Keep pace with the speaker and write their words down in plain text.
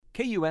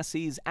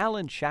KUSC's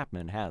Alan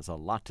Chapman has a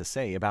lot to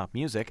say about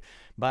music,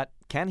 but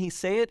can he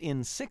say it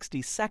in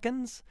 60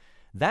 seconds?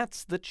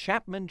 That's the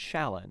Chapman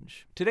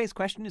Challenge. Today's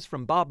question is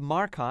from Bob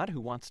Marcotte, who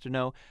wants to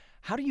know,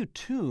 how do you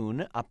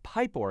tune a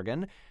pipe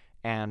organ,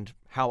 and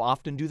how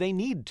often do they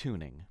need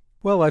tuning?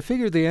 Well, I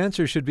figured the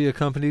answer should be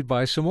accompanied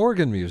by some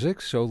organ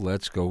music, so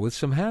let's go with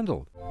some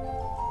Handel.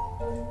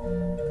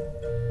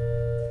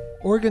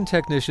 Organ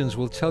technicians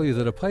will tell you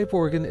that a pipe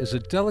organ is a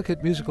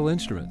delicate musical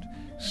instrument.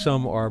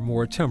 Some are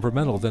more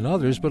temperamental than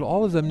others, but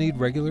all of them need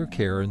regular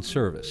care and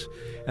service.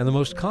 And the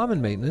most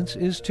common maintenance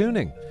is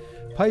tuning.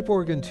 Pipe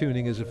organ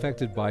tuning is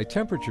affected by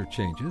temperature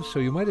changes, so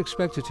you might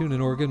expect to tune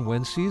an organ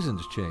when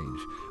seasons change,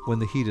 when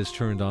the heat is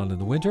turned on in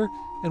the winter,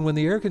 and when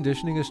the air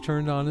conditioning is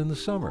turned on in the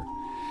summer.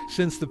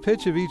 Since the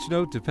pitch of each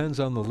note depends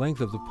on the length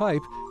of the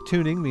pipe,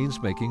 tuning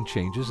means making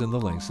changes in the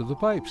lengths of the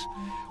pipes.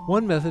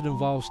 One method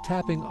involves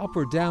tapping up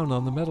or down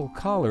on the metal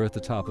collar at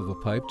the top of a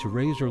pipe to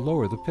raise or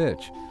lower the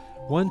pitch.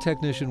 One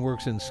technician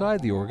works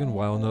inside the organ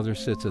while another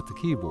sits at the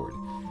keyboard.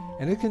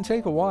 And it can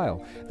take a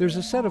while. There's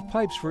a set of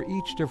pipes for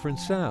each different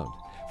sound.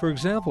 For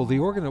example, the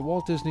organ at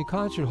Walt Disney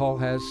Concert Hall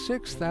has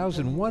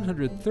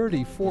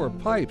 6,134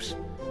 pipes.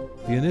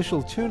 The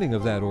initial tuning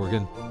of that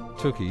organ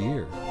took a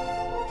year.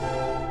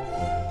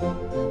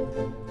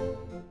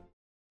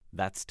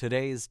 That's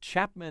today's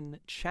Chapman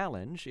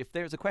Challenge. If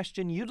there's a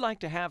question you'd like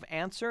to have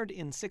answered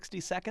in 60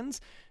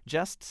 seconds,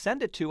 just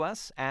send it to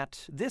us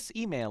at this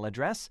email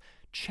address,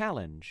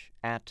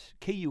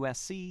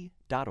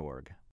 challenge@kusc.org.